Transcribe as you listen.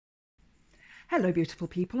Hello beautiful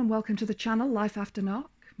people and welcome to the channel Life After Narc.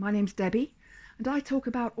 My name's Debbie and I talk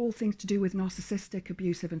about all things to do with narcissistic,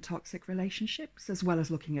 abusive and toxic relationships, as well as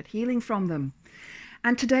looking at healing from them.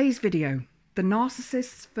 And today's video, the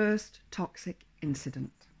Narcissists First Toxic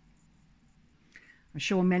Incident. I'm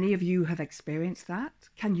sure many of you have experienced that.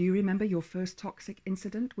 Can you remember your first toxic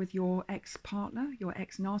incident with your ex-partner, your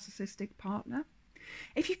ex-narcissistic partner?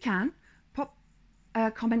 If you can, pop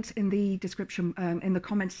comments in the description, in the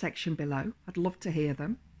comments section below. I'd love to hear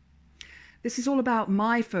them. This is all about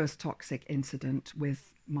my first toxic incident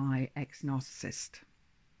with my ex-narcissist.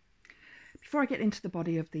 Before I get into the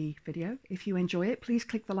body of the video, if you enjoy it, please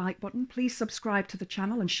click the like button. Please subscribe to the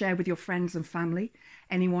channel and share with your friends and family,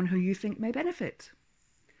 anyone who you think may benefit.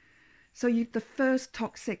 So the first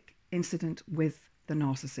toxic incident with the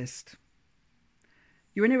narcissist.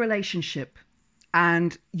 You're in a relationship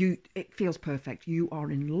and it feels perfect. You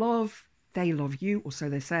are in love, they love you, or so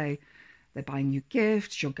they say. They're buying you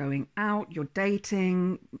gifts, you're going out, you're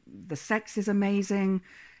dating, the sex is amazing,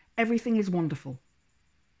 everything is wonderful.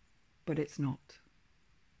 But it's not.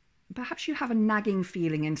 Perhaps you have a nagging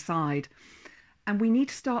feeling inside, and we need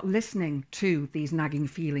to start listening to these nagging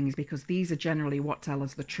feelings, because these are generally what tell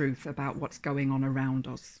us the truth about what's going on around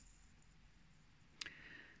us.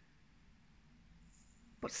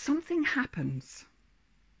 But something happens.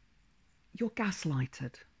 You're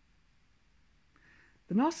gaslighted.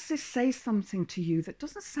 The narcissist says something to you that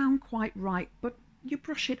doesn't sound quite right, but you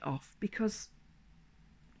brush it off because,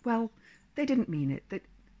 well, they didn't mean it. That,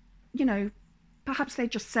 perhaps they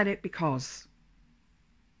just said it because.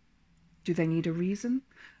 Do they need a reason?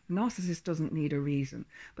 The narcissist doesn't need a reason,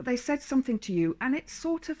 but they said something to you and it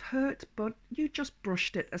sort of hurt, but you just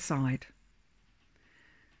brushed it aside.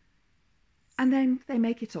 And then they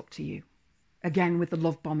make it up to you. Again with the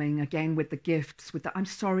love bombing, again with the gifts, with the I'm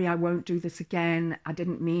sorry, I won't do this again, I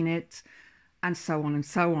didn't mean it, and so on and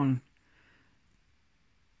so on.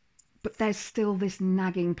 But there's still this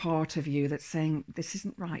nagging part of you that's saying, this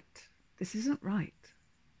isn't right. This isn't right.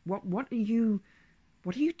 What are you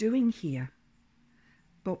doing here?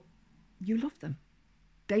 But you love them.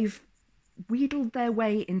 They've wheedled their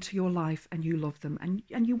way into your life and you love them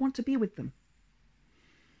and you want to be with them.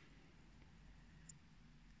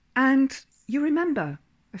 And you remember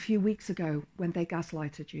a few weeks ago when they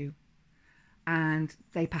gaslighted you and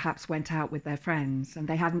they perhaps went out with their friends and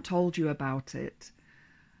they hadn't told you about it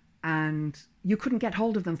and you couldn't get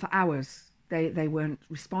hold of them for hours. They weren't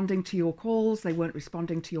responding to your calls, they weren't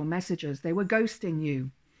responding to your messages, they were ghosting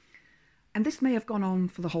you. And this may have gone on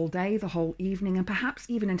for the whole day, the whole evening, and perhaps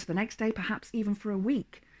even into the next day, perhaps even for a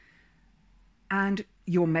week. And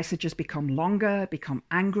your messages become longer, become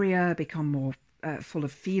angrier, become more full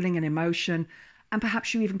of feeling and emotion, and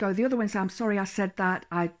perhaps you even go the other way and say, I'm sorry I said that,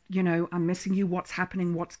 I'm missing you, what's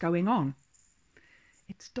happening, what's going on?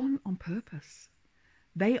 It's done on purpose.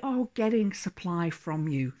 They are getting supply from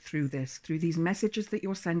you through this, through these messages that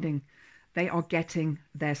you're sending. They are getting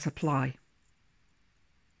their supply.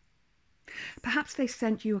 Perhaps they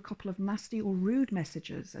sent you a couple of nasty or rude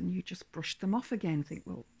messages and you just brushed them off again, think,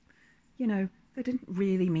 well, they didn't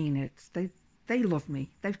really mean it. They love me.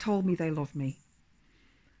 They've told me they love me.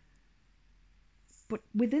 But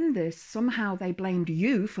within this, somehow they blamed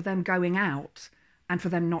you for them going out and for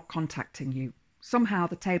them not contacting you. Somehow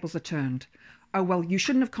the tables are turned. Oh, well, you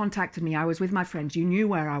shouldn't have contacted me. I was with my friends. You knew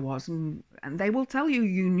where I was. And they will tell you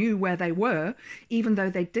you knew where they were, even though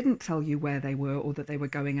they didn't tell you where they were or that they were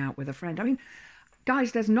going out with a friend. I mean,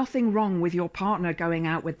 guys, there's nothing wrong with your partner going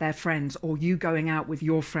out with their friends or you going out with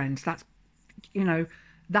your friends. That's,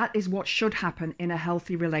 that is what should happen in a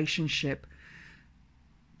healthy relationship.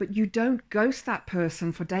 But you don't ghost that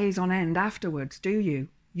person for days on end afterwards, do you?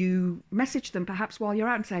 You message them perhaps while you're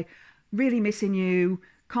out and say, really missing you,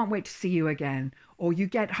 can't wait to see you again. Or you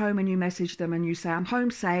get home and you message them and you say, I'm home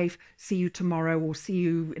safe, see you tomorrow or see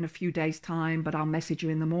you in a few days' time, but I'll message you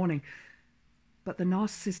in the morning. But the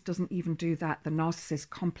narcissist doesn't even do that. The narcissist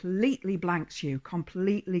completely blanks you,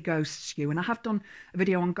 completely ghosts you. And I have done a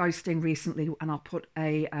video on ghosting recently, and I'll put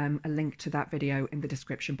a link to that video in the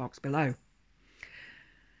description box below.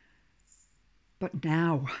 But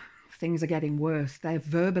now things are getting worse. They're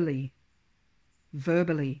verbally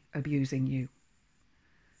abusing you,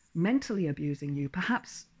 mentally abusing you,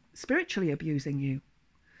 perhaps spiritually abusing you.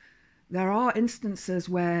 There are instances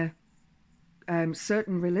where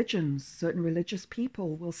certain religious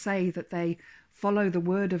people will say that they follow the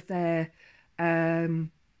word of their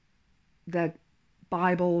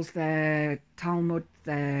Bibles, their Talmud,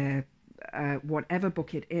 their whatever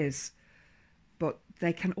book it is, but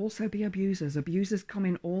they can also be abusers. Abusers come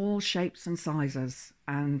in all shapes and sizes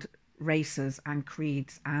and races and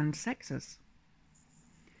creeds and sexes.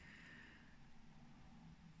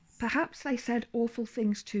 Perhaps they said awful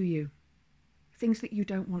things to you, things that you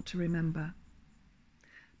don't want to remember.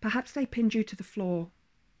 Perhaps they pinned you to the floor,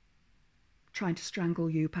 trying to strangle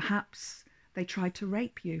you. Perhaps they tried to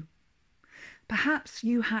rape you. Perhaps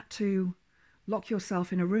you had to lock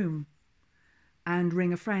yourself in a room and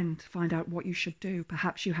ring a friend to find out what you should do.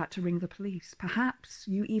 Perhaps you had to ring the police. Perhaps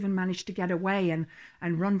you even managed to get away and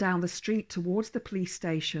run down the street towards the police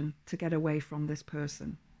station to get away from this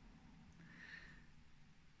person.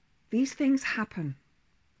 These things happen,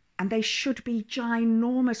 and they should be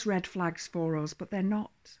ginormous red flags for us, but they're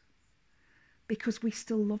not, because we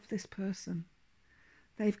still love this person.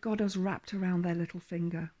 They've got us wrapped around their little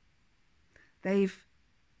finger. They've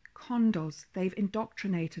conned us, they've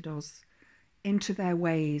indoctrinated us into their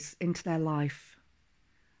ways, into their life,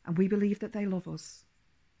 and we believe that they love us.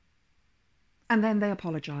 And then they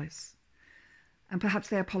apologize. And perhaps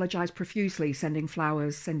they apologize profusely, sending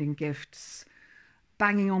flowers, sending gifts,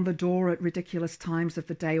 banging on the door at ridiculous times of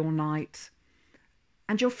the day or night.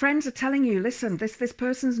 And your friends are telling you, listen, this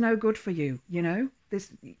person's no good for you, you know?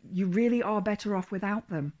 You really are better off without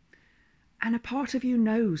them. And a part of you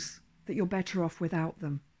knows that you're better off without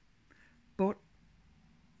them. But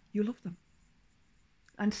you love them.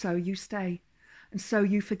 And so you stay. And so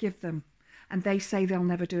you forgive them. And they say they'll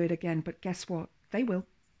never do it again. But guess what? They will.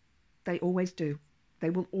 They always do. They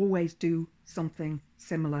will always do something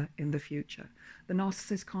similar in the future. The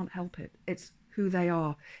narcissist can't help it. It's who they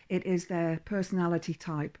are. It is their personality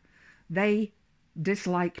type. They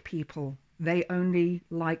dislike people. They only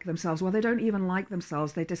like themselves. Well, they don't even like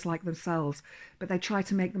themselves. They dislike themselves. But they try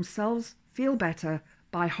to make themselves feel better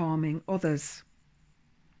by harming others.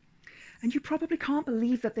 And you probably can't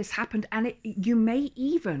believe that this happened. And you may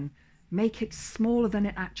even make it smaller than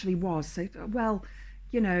it actually was. So, well,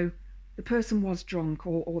 you know, the person was drunk,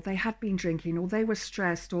 or they had been drinking, or they were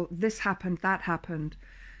stressed, or this happened, that happened.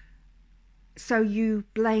 So you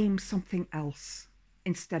blame something else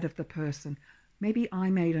instead of the person. Maybe I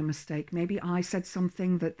made a mistake. Maybe I said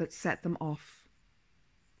something that set them off.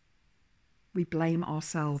 We blame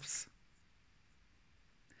ourselves.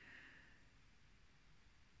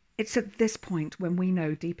 It's at this point when we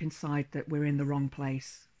know deep inside that we're in the wrong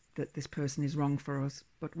place, that this person is wrong for us.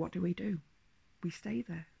 But what do? We stay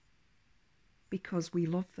there because we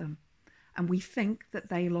love them and we think that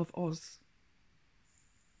they love us.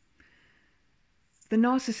 The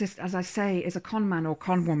narcissist, as I say, is a con man or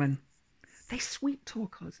con woman. They sweet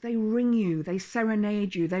talk us, they ring you, they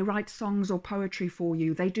serenade you, they write songs or poetry for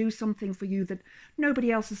you, they do something for you that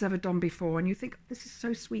nobody else has ever done before, and you think, this is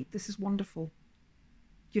so sweet, this is wonderful.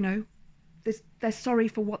 You know, they're sorry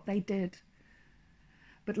for what they did.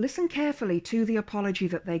 But listen carefully to the apology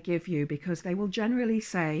that they give you, because they will generally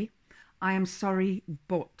say, I am sorry,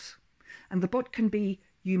 but. And the but can be,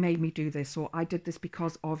 you made me do this, or I did this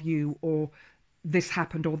because of you, or this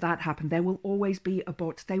happened or that happened. There will always be a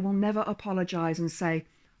but. They will never apologize and say,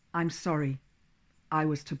 I'm sorry, I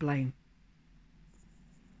was to blame.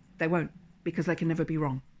 They won't, because they can never be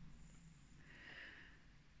wrong.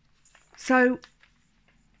 So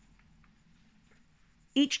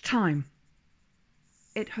each time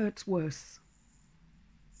it hurts worse.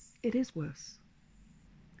 It is worse.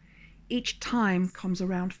 Each time comes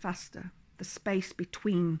around faster. The space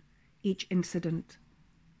between each incident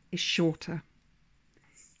is shorter.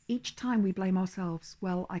 Each time we blame ourselves.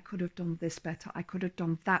 Well, I could have done this better. I could have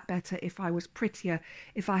done that better if I was prettier,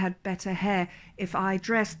 if I had better hair, if I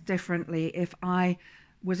dressed differently, if I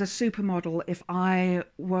was a supermodel, if I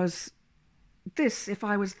was this, if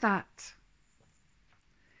I was that.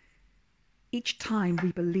 Each time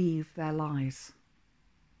we believe their lies.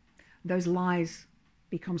 Those lies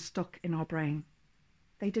become stuck in our brain.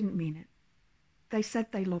 They didn't mean it. They said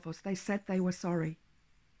they love us. They said they were sorry.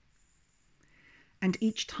 And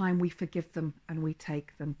each time we forgive them and we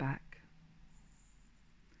take them back.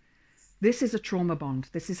 This is a trauma bond.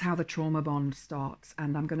 This is how the trauma bond starts.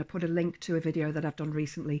 And I'm going to put a link to a video that I've done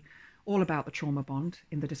recently all about the trauma bond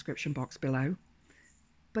in the description box below.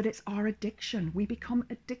 But it's our addiction. We become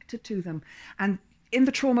addicted to them. And in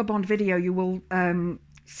the trauma bond video, you will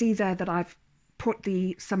see there that I've put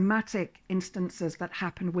the somatic instances that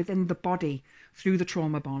happen within the body through the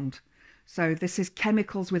trauma bond. So this is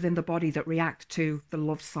chemicals within the body that react to the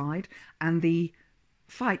love side and the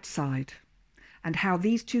fight side, and how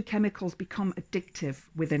these two chemicals become addictive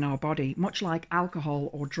within our body, much like alcohol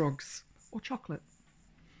or drugs or chocolate.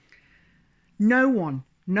 No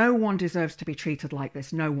one deserves to be treated like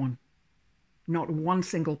this. No one. Not one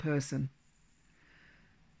single person.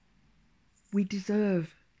 We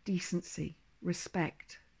deserve decency,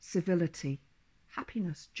 respect, civility,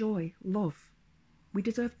 happiness, joy, love. We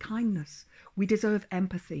deserve kindness. We deserve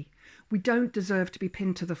empathy. We don't deserve to be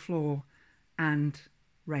pinned to the floor and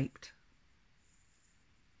raped.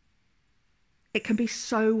 It can be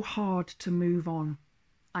so hard to move on.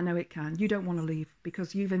 I know it can. You don't want to leave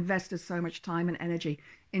because you've invested so much time and energy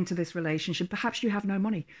into this relationship. Perhaps you have no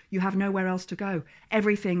money. You have nowhere else to go.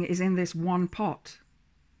 Everything is in this one pot.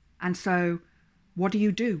 And so what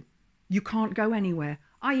do? You can't go anywhere.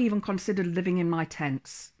 I even considered living in my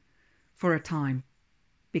tents for a time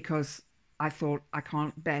because I thought I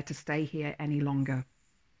can't bear to stay here any longer.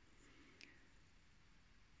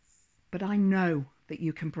 But I know that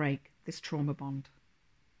you can break this trauma bond.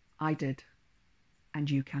 I did. And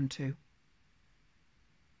you can too.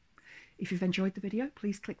 If you've enjoyed the video,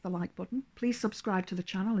 please click the like button. Please subscribe to the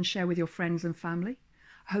channel and share with your friends and family.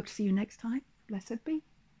 I hope to see you next time. Blessed be.